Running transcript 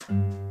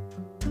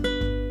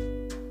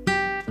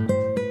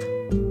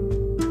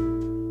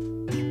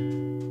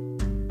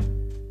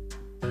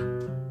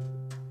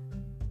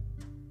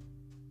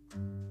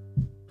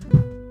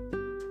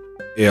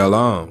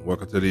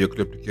Welcome to the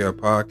Ecliptic Care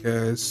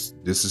Podcast.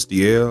 This is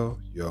DL,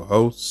 your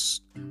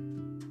host.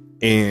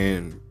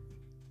 And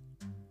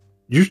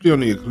usually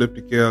on the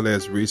Ecliptic Care,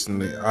 as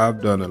recently,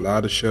 I've done a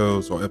lot of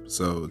shows or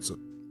episodes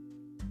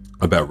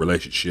about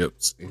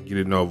relationships and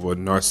getting over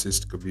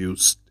narcissistic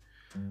abuse.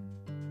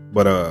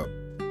 But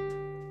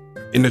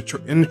in the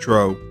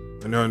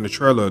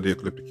trailer of the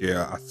Ecliptic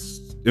Care, I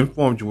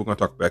informed you we're going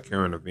to talk about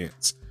current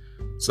events.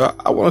 So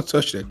I want to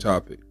touch that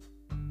topic,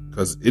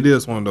 because it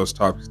is one of those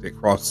topics that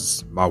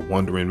crosses my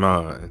wandering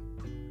mind.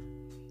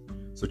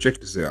 So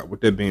check this out.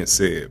 With that being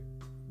said,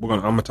 I'm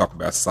going to talk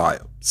about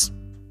Psyops.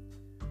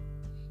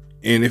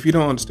 And if you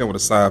don't understand what a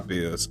Psyop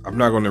is, I'm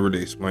not going to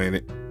really explain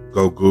it.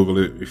 Go Google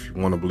it if you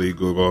want to believe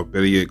Google. Or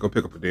better yet, go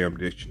pick up a damn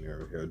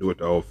dictionary. Do it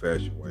the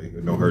old-fashioned way.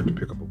 It don't hurt to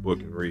pick up a book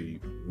and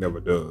read. It never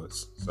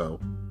does. So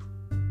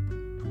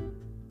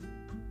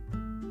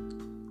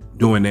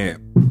doing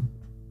that,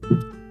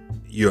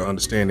 you'll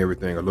understand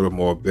everything a little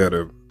more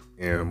better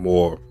and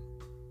more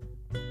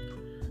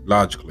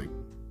logically,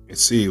 and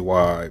see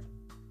why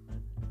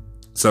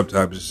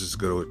sometimes it's just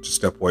good to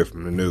step away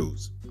from the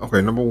news.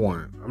 Okay, number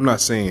one, I'm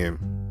not saying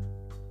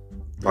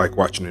like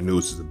watching the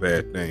news is a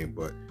bad thing,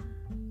 but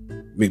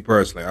me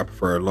personally, I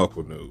prefer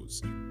local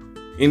news.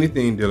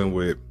 Anything dealing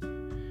with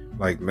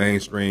like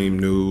mainstream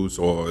news,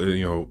 or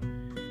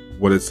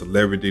whether it's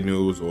celebrity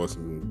news or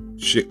some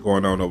shit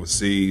going on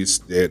overseas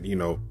that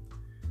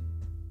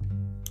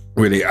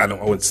really, I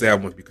wouldn't say I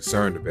wouldn't be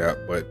concerned about,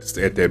 but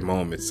at that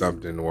moment,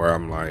 something where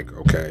I'm like,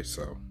 okay,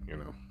 so,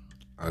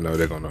 I know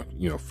they're going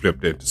to,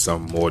 flip that into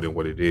something more than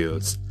what it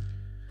is.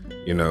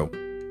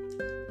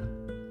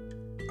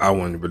 I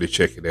wouldn't really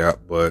check it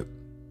out, but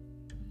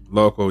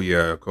local,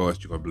 yeah, of course,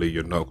 you're going to believe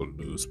your local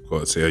news,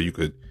 because hell, you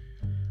could,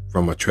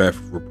 from a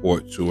traffic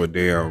report to a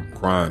damn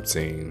crime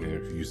scene,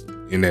 and if you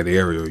in that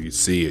area, you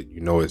see it,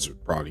 it's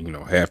probably,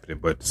 happening,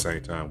 but at the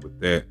same time with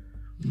that,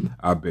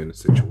 I've been in a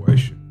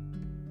situation,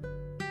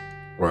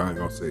 well, I ain't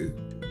gonna say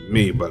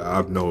me, but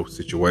I've known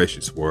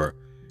situations where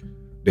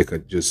they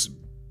could just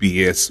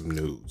BS some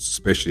news,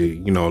 especially,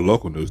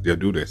 local news. They'll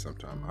do that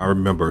sometimes. I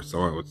remember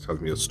someone was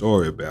telling me a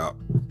story about,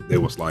 they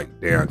was like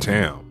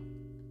downtown,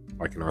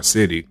 like in our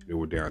city, they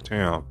were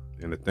downtown,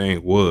 and the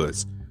thing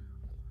was,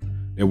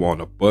 they were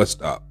on a bus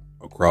stop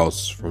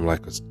across from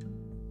like a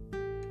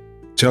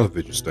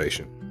television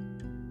station.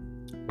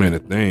 And the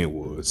thing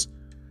was,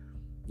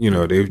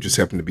 they just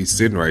happened to be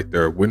sitting right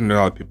there, with a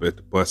lot of people at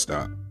the bus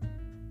stop.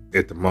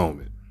 At the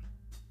moment,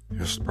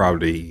 it's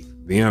probably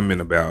them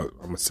and about,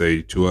 I'm gonna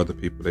say, two other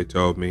people, they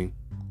told me.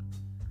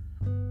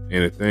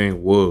 And the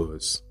thing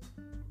was,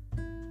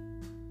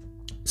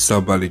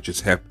 somebody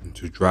just happened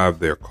to drive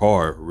their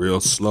car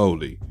real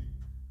slowly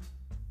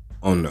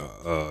on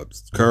the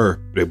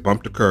curb. They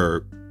bumped the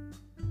curb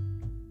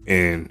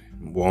and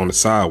were on the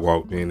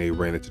sidewalk. Then they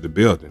ran into the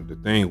building. The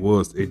thing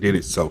was, they did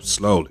it so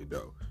slowly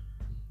though,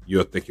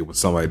 you'll think it was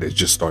somebody that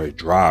just started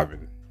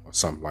driving or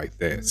something like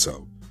that.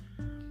 So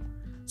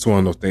it's one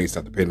of those things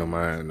not to pay no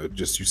mind. Or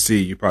just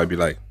you probably be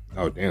like,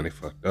 oh damn, they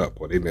fucked up,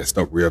 or they messed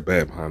up real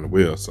bad behind the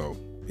wheel. So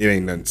it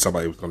ain't nothing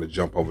somebody was gonna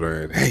jump over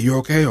there and, hey, you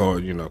okay?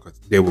 Or because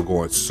they were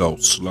going so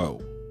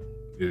slow.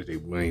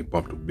 When they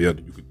bumped the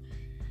building, you could,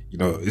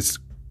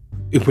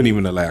 it wouldn't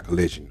even allow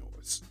collision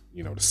noise.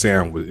 The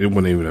sound it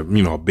wasn't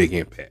even a big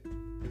impact.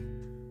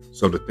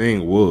 So the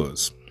thing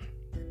was,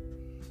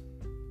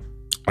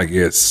 I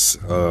guess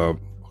a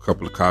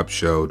couple of cops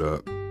showed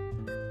up,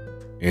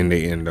 and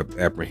they ended up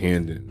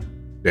apprehending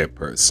that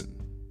person.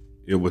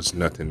 It was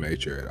nothing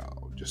major at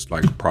all. Just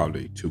like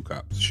probably two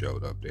cops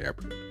showed up, they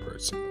apprehended the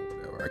person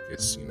or whatever. I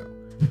guess,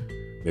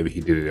 maybe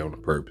he did it on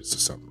purpose or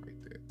something like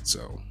that.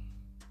 So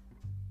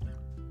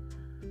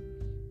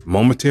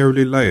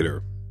momentarily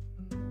later,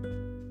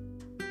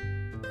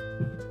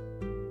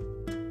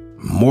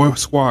 more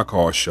squad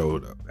cars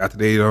showed up. After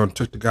they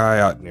took the guy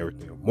out and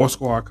everything, more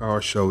squad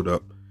cars showed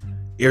up.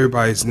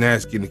 Everybody's now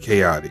getting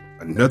chaotic.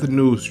 Another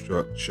news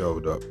truck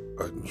showed up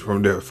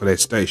from there for that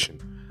station.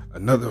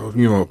 Another,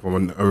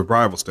 from a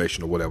rival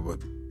station or whatever.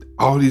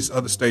 All these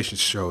other stations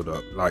showed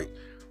up,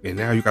 and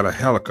now you got a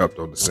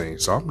helicopter on the scene.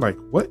 So I'm like,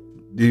 what?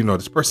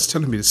 This person's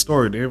telling me the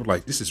story. They were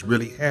like, this is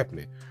really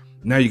happening.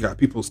 Now you got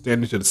people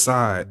standing to the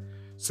side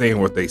saying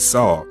what they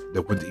saw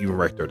that wasn't even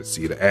right there to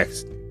see the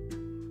accident.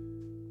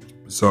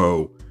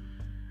 So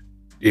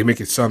they make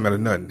it something out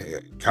of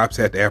nothing. Cops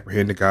had to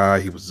apprehend the guy.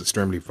 He was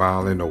extremely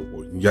violent, or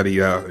yada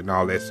yada and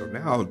all that. So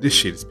now this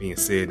shit is being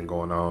said and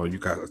going on. You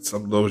got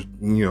some of those,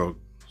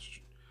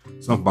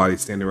 somebody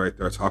standing right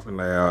there talking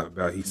loud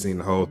about he's seen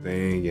the whole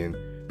thing, and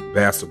the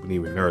bastard wasn't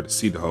even there to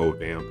see the whole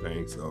damn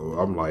thing. So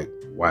I'm like,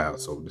 wow.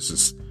 So this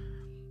is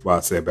what I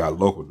say about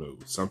local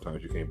news.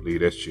 Sometimes you can't believe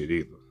that shit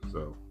either.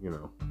 So,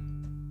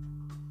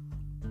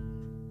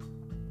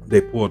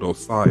 they pull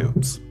those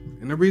psyops.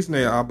 And the reason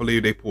I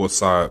believe they pull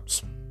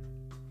psyops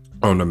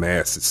on the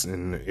masses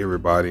and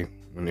everybody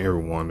and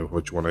everyone,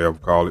 what you want to ever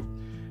call it,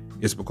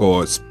 is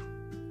because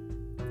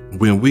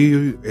when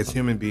we as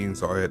human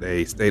beings are at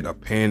a state of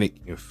panic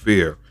and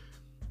fear,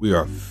 we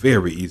are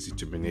very easy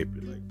to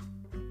manipulate.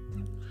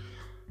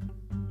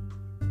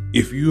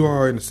 if you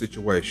are in a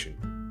situation,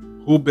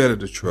 who better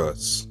to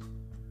trust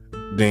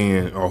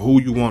than, or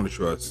who you want to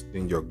trust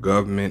than your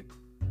government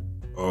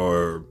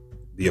or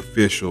the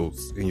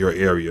officials in your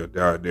area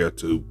that are there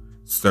to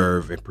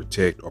serve and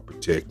protect, or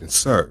protect and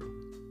serve?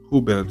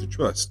 Who better to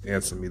trust?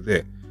 Answer me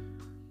that.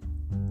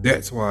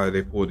 That's why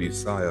they pull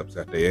these psyops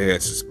at their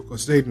asses,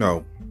 because they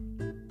know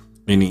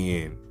in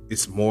the end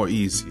it's more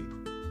easy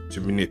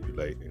to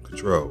manipulate and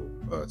control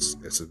us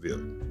as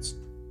civilians.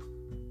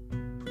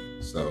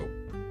 So,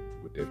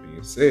 with that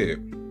being said,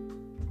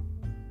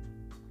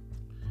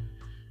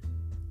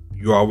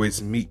 you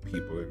always meet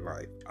people in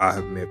life. I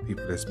have met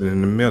people that's been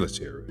in the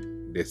military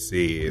that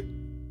said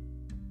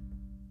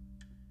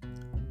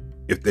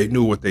if they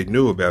knew what they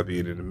knew about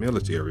being in the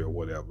military or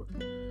whatever,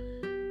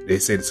 they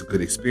said it's a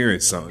good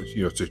experience,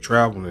 to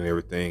travel and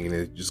everything, and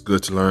it's just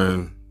good to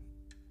learn,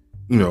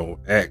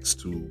 acts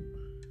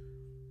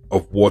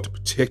of war to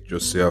protect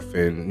yourself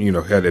and,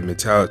 have that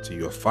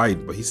mentality of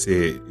fighting. But he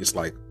said it's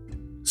like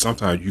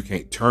sometimes you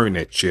can't turn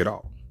that shit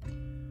off.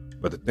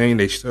 But the thing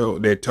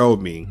they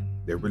told me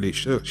that really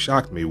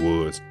shocked me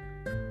was,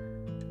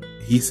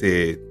 he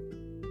said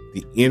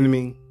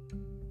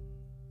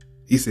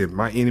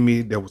my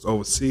enemy that was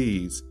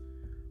overseas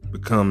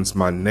becomes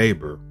my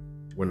neighbor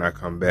when I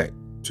come back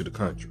to the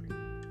country.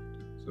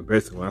 So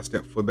basically, when I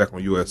stepped foot back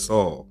on U.S.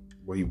 soil,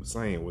 what he was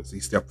saying was he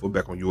stepped foot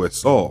back on U.S.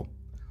 soil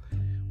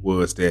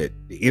was that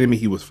the enemy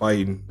he was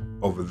fighting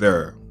over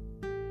there,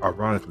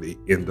 ironically,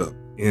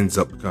 ends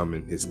up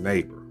becoming his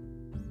neighbor.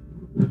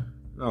 And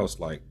I was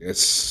like, that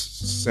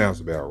sounds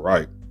about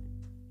right.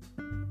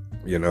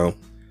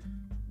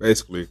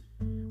 Basically,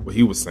 what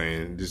he was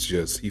saying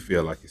is he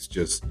felt like it's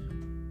just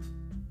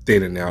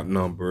thinning out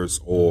numbers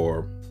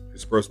or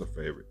his personal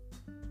favorite.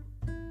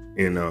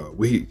 And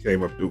we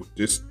came up with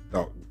this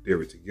thought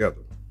theory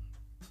together.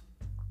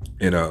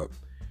 And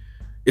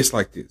it's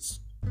like this.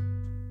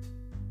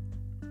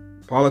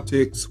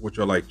 Politics, which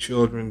are like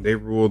children, they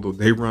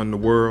run the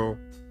world.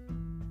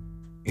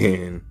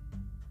 And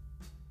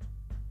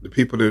the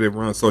people that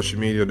run social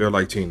media, they're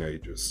like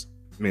teenagers,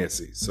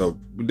 messy. So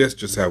that's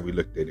just how we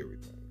looked at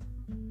everything.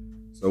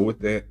 So with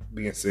that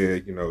being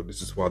said,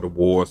 this is why the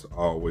wars are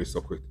always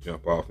so quick to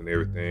jump off and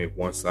everything.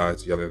 One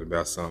side's yelling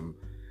about something.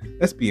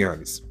 Let's be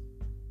honest.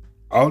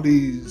 All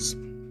these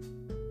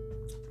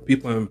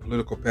people in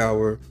political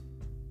power,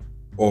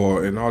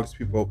 and all these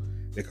people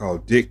they call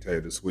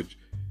dictators, which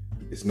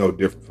is no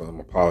different from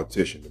a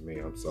politician to me.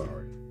 I'm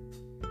sorry.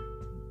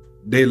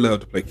 They love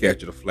to play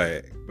catch the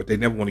flag, but they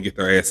never want to get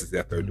their asses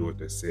out there and do it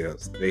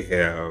themselves. They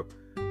have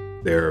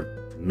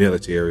their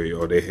military,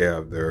 or they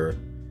have their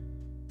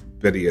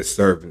petty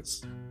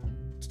servants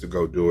to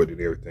go do it and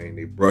everything.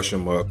 They brush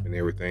them up and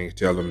everything,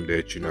 tell them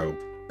that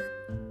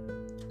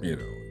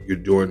you're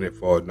doing it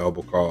for a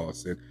noble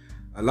cause. And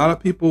a lot of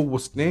people will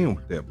stand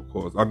with that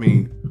because,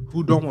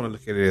 who don't want to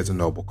look at it as a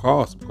noble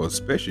cause? Because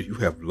especially you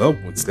have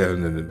loved ones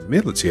standing in the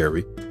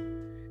military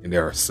and they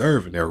are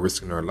serving, they're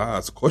risking their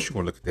lives. Of course, you're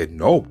going to look at that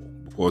noble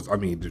because,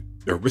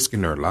 they're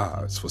risking their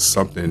lives for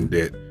something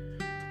that,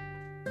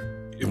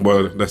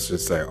 well, let's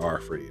just say our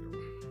freedom.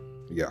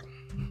 Yeah.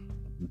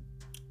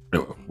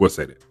 We'll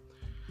say that.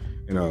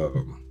 And,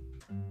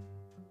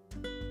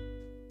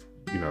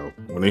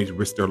 when they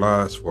risk their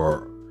lives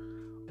for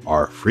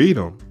our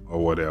freedom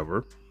or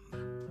whatever,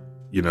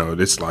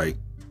 it's like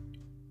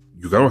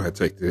you don't have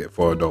to take that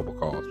for a noble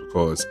cause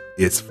because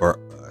it's for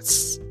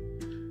us.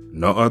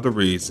 No other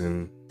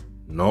reason,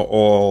 no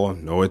oil,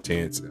 no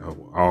intent,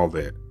 all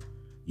that.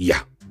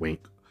 Yeah,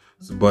 wink.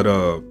 But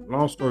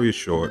long story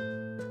short,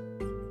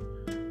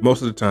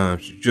 most of the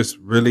times you just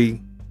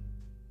really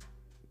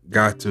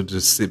got to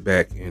just sit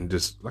back and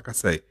just, like I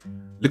say,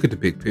 look at the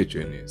big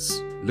picture in this.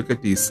 Look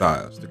at these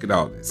sides. Look at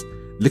all this.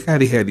 Look how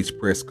they had these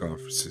press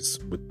conferences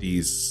with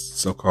these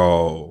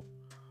so-called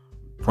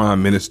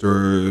prime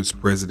ministers,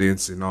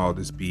 presidents, and all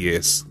this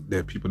BS.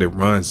 That people that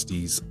runs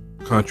these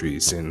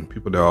countries and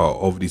people that are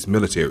over these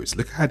militaries.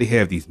 Look how they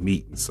have these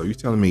meetings. So you're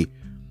telling me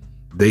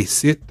they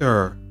sit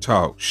there,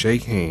 talk,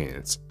 shake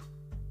hands.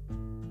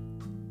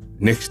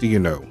 Next thing you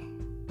know,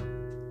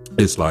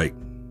 it's like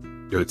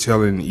they're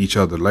telling each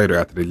other later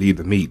after they leave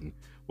the meeting,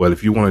 well,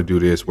 if you want to do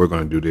this, we're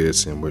going to do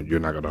this, and you're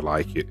not going to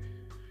like it.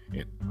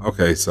 And,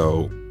 okay,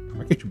 so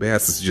I get you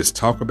bastards to just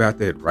talk about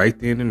that right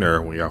then and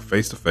there when y'all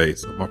face to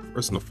face. My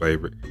personal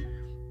favorite,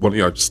 one of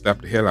y'all just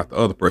slap the hell out the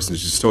other person,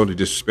 just totally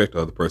disrespect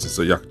the other person,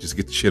 so y'all can just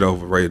get the shit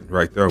over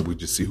right there. We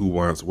just see who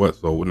wants what.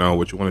 So now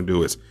what you want to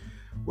do is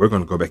we're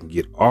going to go back and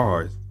get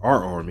our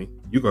army.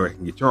 You go back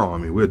and get your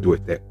army. We'll do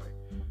it that way.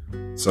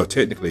 So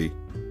technically,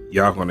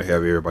 y'all going to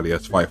have everybody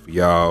else fight for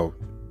y'all,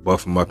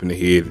 buff them up in the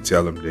head and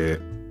tell them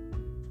that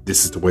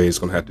this is the way it's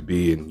going to have to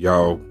be, and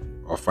y'all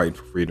are fighting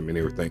for freedom and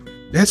everything.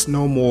 That's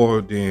no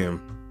more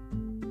than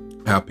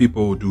how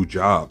people do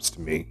jobs to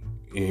me.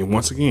 And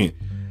once again,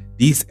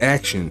 these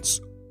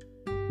actions,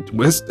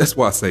 that's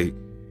why I say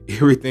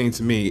everything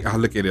to me, I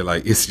look at it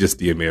like it's just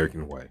the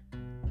American way.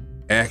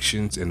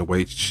 Actions and the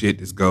way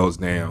shit goes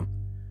down.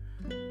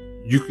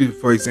 You could,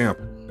 for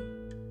example,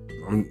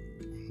 I'm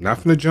not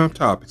going to jump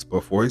topics,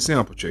 but for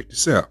example, check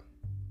this out.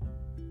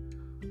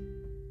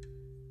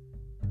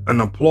 An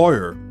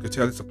employer could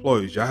tell its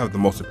employees, y'all have the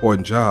most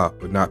important job,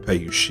 but not pay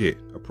you shit.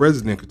 A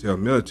president could tell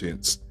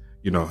militants,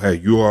 hey,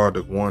 you are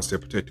the ones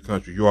that protect the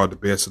country. You are the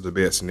best of the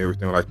best and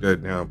everything like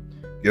that. Now,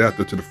 get out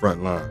there to the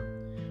front line.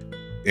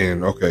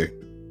 And, okay,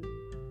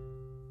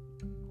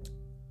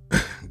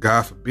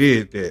 God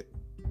forbid that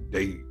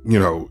they,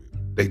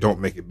 they don't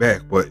make it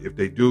back. But if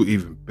they do,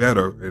 even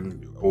better.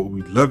 And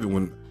we love it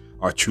when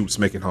our troops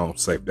make it home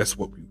safe. That's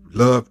what we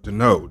love to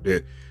know,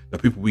 that the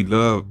people we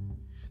love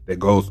that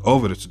goes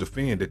over there to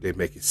defend, that they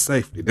make it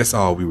safely. That's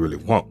all we really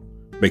want.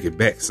 Make it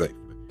back safely.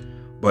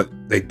 But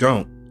they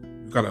don't.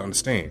 You got to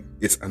understand,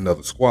 it's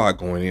another squad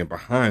going in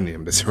behind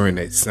them that's hearing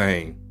that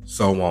same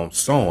so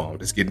on,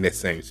 that's getting that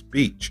same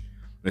speech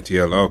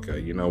until,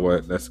 okay, you know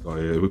what, let's go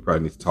ahead. We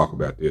probably need to talk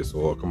about this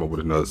or come up with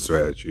another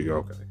strategy.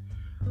 Okay.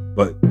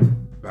 But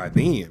by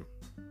then,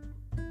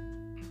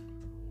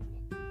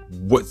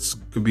 what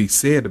could be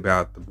said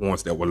about the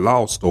ones that were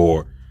lost,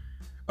 or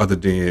other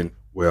than,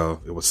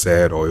 well, it was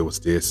sad, or it was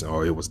this,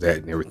 or it was that,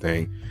 and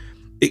everything.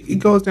 It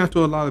goes down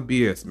to a lot of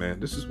BS, man.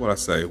 This is what I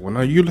say.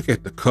 When you look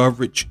at the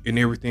coverage and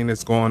everything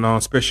that's going on,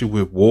 especially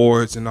with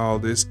wars and all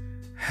this,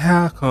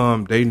 how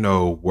come they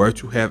know where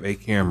to have a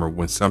camera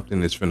when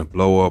something is finna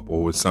blow up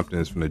or when something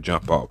is finna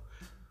jump off?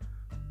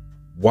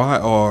 Why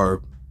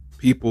are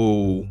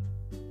people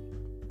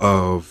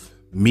of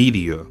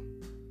media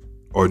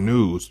or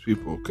news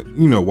people,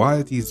 why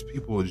are these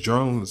people,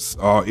 journalists,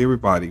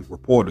 everybody,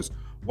 reporters,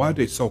 why are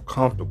they so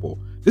comfortable?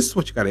 This is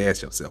what you got to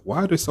ask yourself.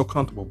 Why are they so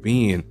comfortable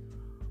being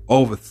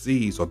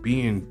overseas or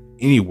being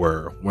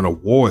anywhere when a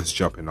war is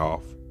jumping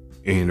off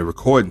and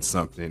recording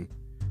something,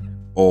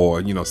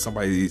 or,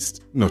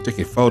 somebody's,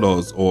 taking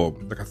photos, or,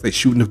 like I say,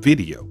 shooting a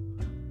video,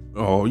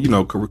 or,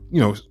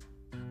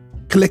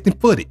 collecting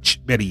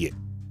footage, better yet?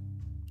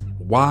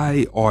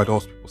 Why are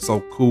those people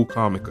so cool,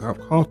 calm, and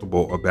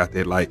comfortable about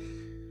that? Like,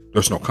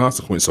 there's no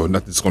consequence, or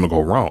nothing's going to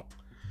go wrong.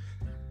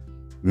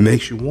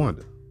 Makes you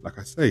wonder. Like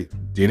I say,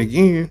 then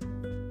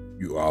again,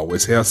 you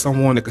always have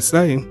someone that could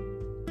say,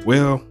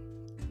 well,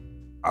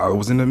 I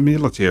was in the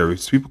military.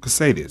 So people could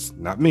say this.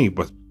 Not me,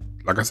 but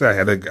like I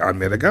said, I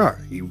met a guy.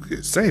 He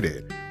could say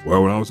that.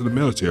 Well, when I was in the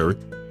military,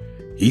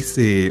 he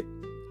said,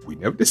 we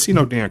never did see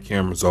no damn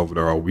cameras over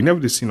there, or we never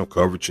did see no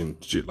coverage and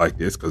shit like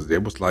this, because there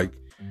was like,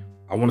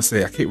 I want to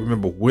say, I can't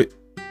remember what,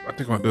 I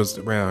think it was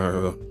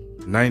around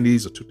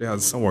 90s or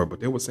 2000 somewhere, but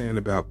they were saying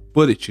about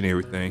footage and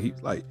everything.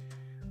 He's like,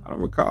 I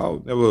don't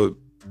recall never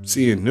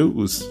seeing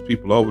news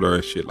people over there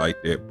and shit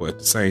like that, but at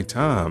the same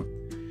time,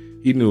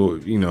 he knew,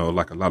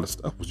 like a lot of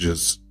stuff was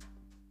just,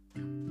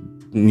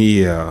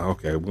 yeah,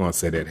 okay, we're gonna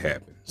say that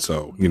happened.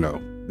 So,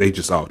 they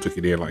just all took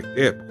it in like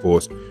that.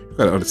 Because you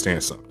gotta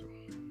understand something.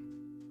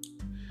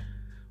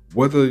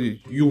 Whether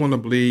you want to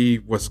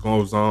believe what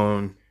goes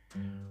on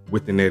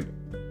within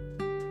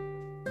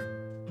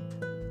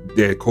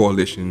that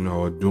coalition,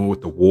 or doing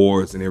with the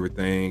wars and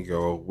everything,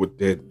 or with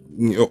that,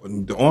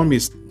 the army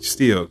is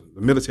still,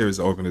 the military is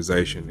an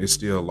organization. It's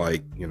still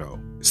like,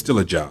 it's still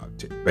a job,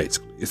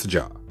 basically. It's a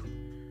job.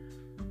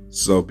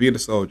 So being a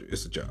soldier,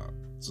 it's a job.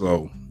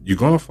 So you're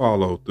going to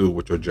follow through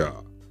with your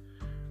job.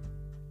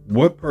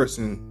 What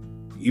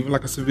person, even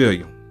like a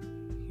civilian,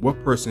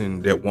 what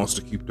person that wants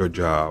to keep their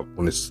job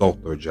when it's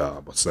sold their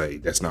job, or say,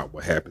 that's not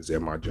what happens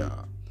at my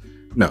job?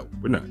 No,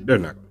 they're not going to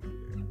do that.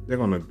 They're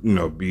going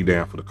to, be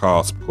down for the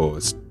cause,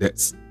 because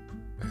that's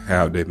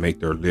how they make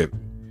their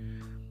living.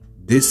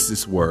 This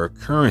is where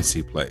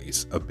currency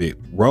plays a big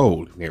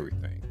role in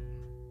everything.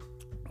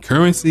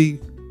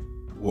 Currency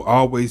will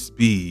always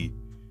be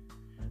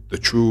the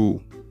true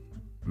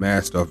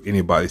master of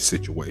anybody's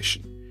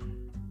situation.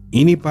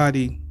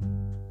 Anybody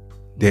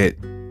that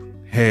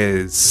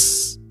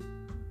has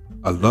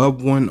a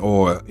loved one,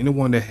 or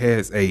anyone that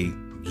has a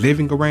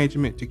living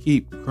arrangement to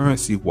keep,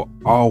 currency will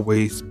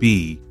always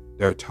be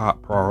their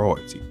top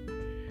priority.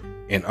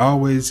 And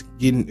always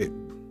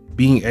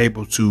being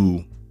able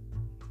to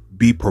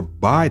be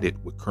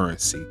provided with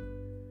currency,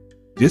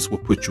 this will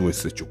put you in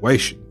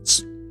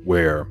situations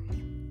where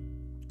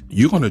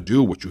you're going to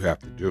do what you have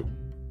to do.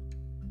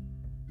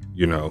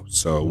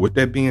 So with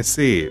that being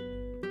said,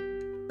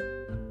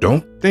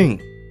 don't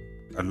think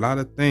a lot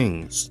of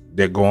things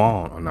that go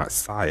on are not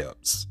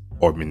psyops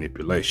or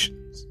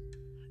manipulations.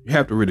 You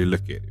have to really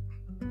look at it.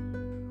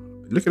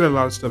 Look at a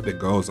lot of stuff that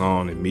goes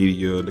on in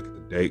media. Look at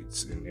the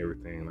dates and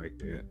everything like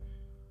that.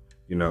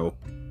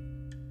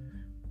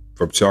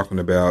 From talking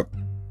about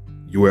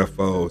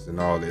UFOs and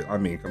all that. I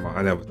mean, come on,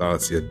 I never thought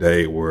I'd see a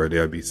day where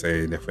they'll be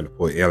saying they're finna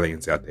put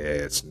aliens out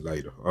their ass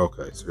later.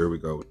 Okay, so here we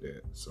go with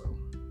that. So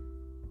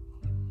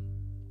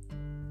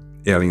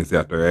aliens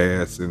out their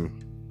ass,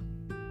 and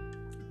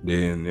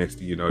then next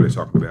thing you know, they're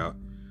talking about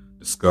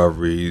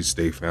discoveries.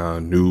 They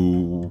found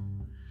new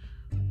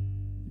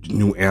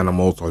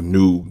animals, or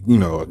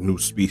new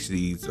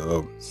species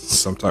of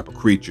some type of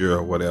creature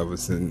or whatever.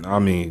 And I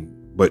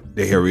mean, but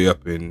they hurry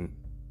up and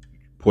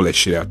pull that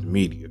shit out the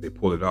media. They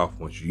pull it off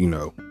once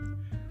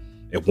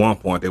at one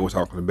point they were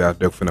talking about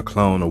they're finna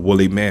clone a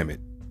woolly mammoth.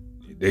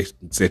 They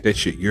said that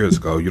shit years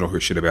ago. You don't hear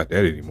shit about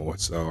that anymore.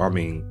 So I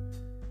mean,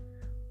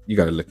 you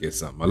got to look at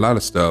something. A lot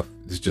of stuff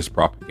is just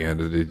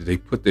propaganda. They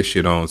put this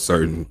shit on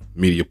certain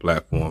media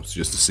platforms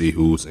just to see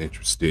who's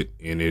interested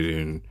in it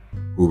and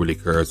who really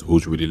cares,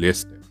 who's really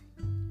listening.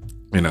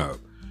 And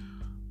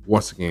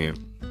once again,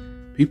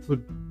 people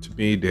to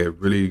me that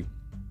really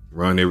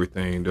run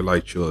everything, they're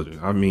like children.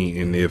 I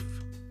mean, and if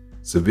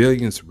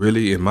civilians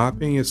really, in my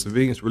opinion,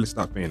 civilians really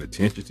stop paying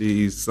attention to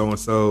these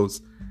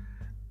so-and-sos,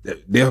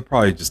 they'll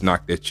probably just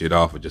knock that shit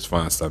off or just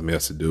find something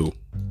else to do.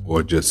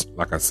 Or just,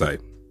 like I say,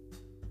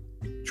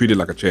 treat it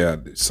like a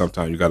child.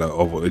 Sometimes you gotta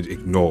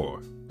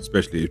ignore,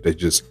 especially if they're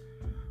just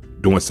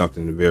doing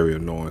something very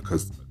annoying,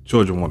 because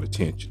children want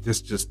attention.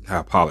 That's just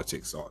how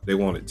politics are. They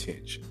want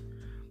attention.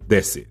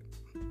 That's it.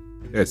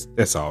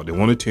 That's all. They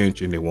want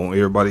attention. They want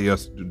everybody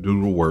else to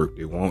do the work.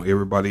 They want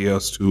everybody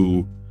else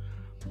to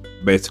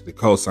basically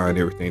co-sign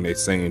everything they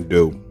say and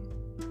do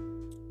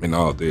and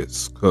all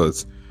this.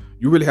 Because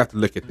you really have to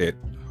look at that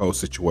whole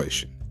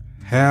situation.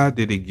 How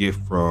did it get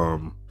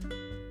from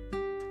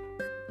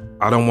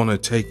I don't want to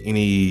take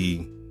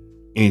any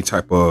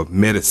type of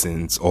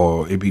medicines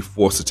or it be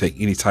forced to take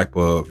any type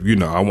of,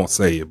 I won't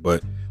say it,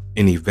 but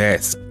any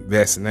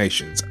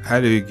vaccinations.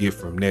 How did it get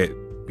from that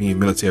being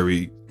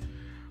military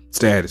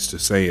status to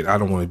saying, I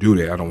don't want to do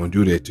that. I don't want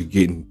to do that, to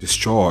getting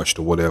discharged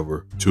or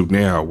whatever, to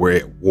now we're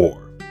at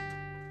war.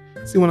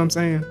 See what I'm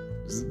saying?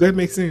 Does that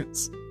make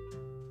sense?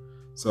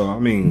 So, I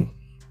mean,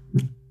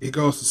 it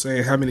goes to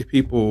saying how many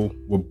people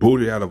were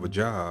booted out of a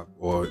job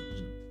or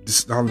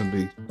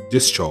dishonorably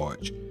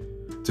discharged,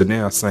 to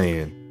now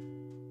saying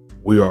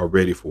we are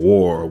ready for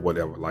war or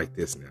whatever like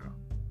this now.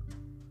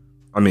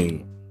 I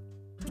mean,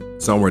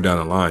 somewhere down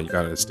the line, you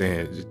got to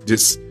understand,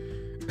 just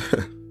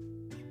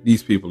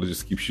these people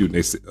just keep shooting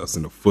us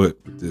in the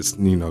foot with this,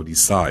 these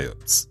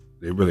psyops.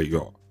 They really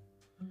are.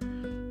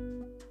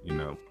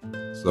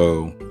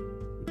 So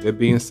with that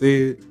being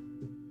said,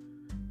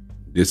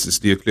 this is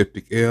the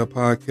Ecliptic L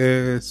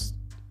podcast,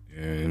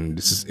 and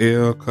this is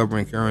L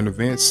covering current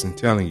events and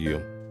telling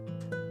you,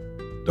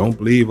 don't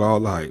believe all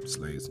the hypes,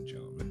 ladies and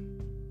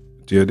gentlemen.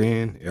 Until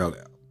then, L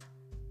out.